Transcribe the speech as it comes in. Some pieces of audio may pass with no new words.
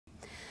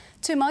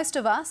To most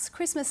of us,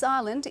 Christmas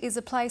Island is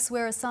a place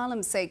where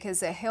asylum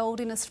seekers are held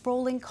in a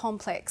sprawling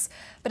complex.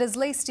 But as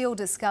Lee Steele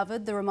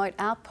discovered, the remote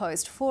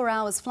outpost, 4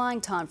 hours flying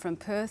time from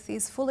Perth,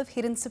 is full of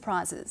hidden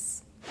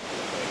surprises.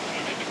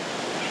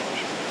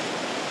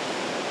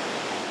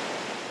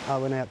 I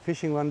went out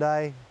fishing one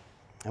day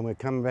and we're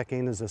coming back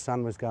in as the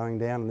sun was going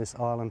down, and this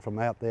island from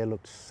out there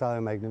looked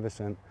so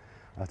magnificent.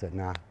 I thought,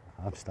 nah,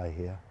 I'll stay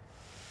here.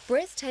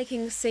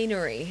 Breathtaking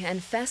scenery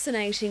and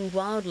fascinating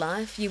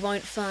wildlife you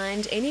won't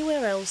find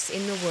anywhere else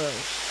in the world.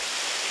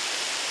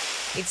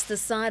 It's the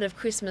side of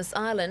Christmas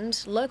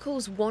Island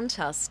locals want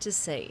us to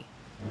see.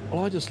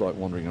 Well, I just like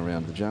wandering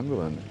around the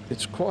jungle, and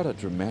it's quite a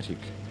dramatic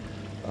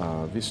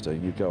vista.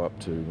 You go up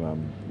to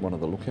one of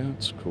the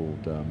lookouts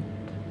called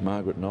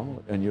Margaret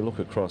Knoll, and you look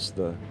across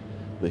the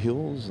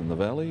hills and the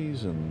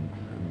valleys and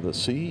the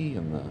sea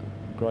and the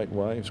great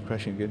waves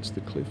crashing against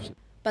the cliffs.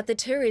 But the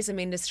tourism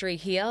industry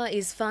here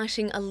is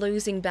fighting a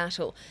losing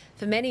battle.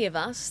 For many of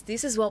us,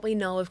 this is what we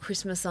know of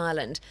Christmas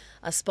Island,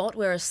 a spot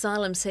where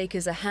asylum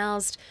seekers are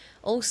housed,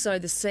 also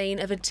the scene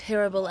of a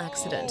terrible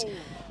accident.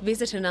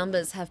 Visitor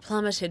numbers have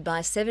plummeted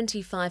by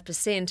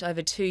 75%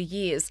 over 2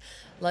 years,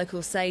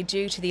 locals say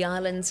due to the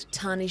island's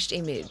tarnished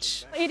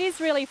image. It is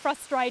really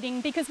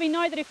frustrating because we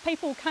know that if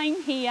people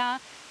came here,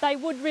 they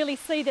would really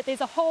see that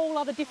there's a whole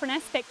other different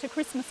aspect to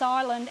Christmas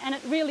Island, and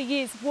it really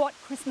is what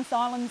Christmas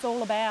Island's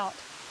all about.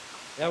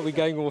 Now we're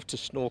going off to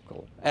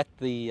snorkel at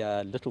the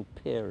little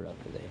pier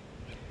over there,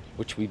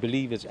 which we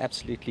believe is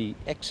absolutely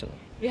excellent.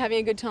 You're having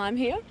a good time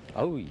here?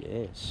 Oh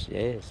yes,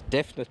 yes,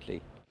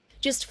 definitely.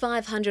 Just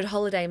 500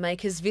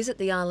 holidaymakers visit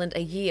the island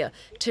a year.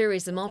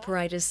 Tourism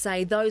operators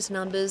say those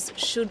numbers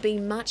should be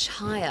much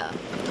higher.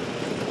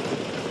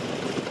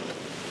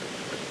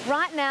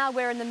 Right now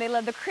we're in the middle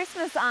of the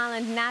Christmas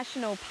Island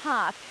National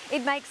Park.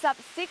 It makes up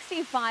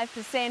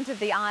 65% of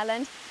the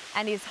island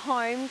and is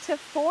home to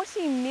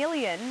 40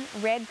 million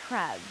red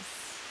crabs.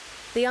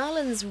 The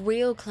island's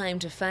real claim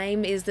to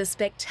fame is the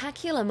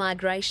spectacular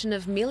migration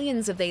of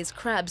millions of these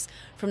crabs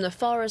from the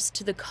forest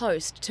to the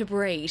coast to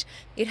breed.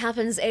 It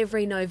happens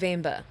every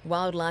November.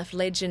 Wildlife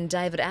legend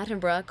David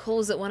Attenborough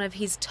calls it one of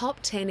his top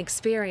 10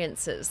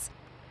 experiences.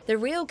 The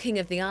real king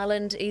of the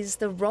island is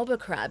the robber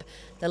crab.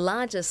 The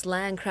largest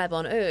land crab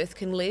on Earth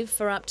can live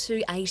for up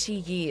to 80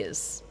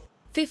 years.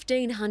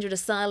 1,500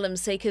 asylum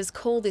seekers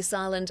call this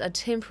island a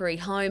temporary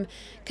home,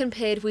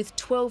 compared with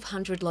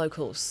 1,200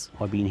 locals.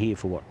 I've been here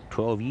for,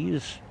 12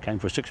 years, came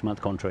for a 6-month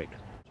contract.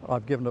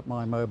 I've given it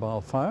my mobile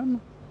phone,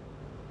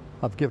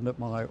 I've given it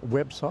my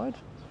website,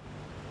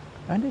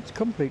 and it's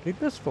completely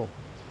blissful.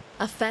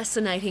 A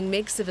fascinating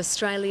mix of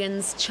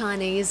Australians,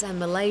 Chinese and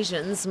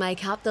Malaysians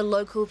make up the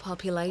local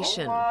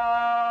population.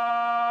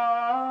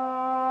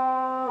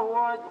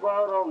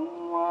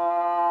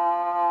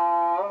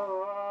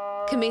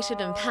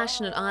 Committed and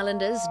passionate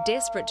islanders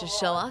desperate to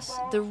show us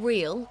the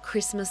real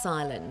Christmas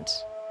Island.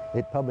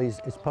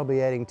 It's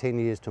probably adding 10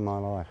 years to my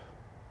life.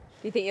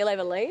 Do you think you'll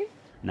ever leave?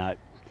 No,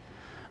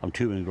 I'm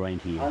too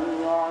ingrained here.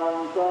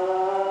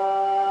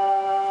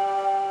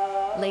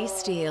 Lee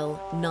Steele,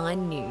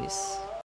 9 News.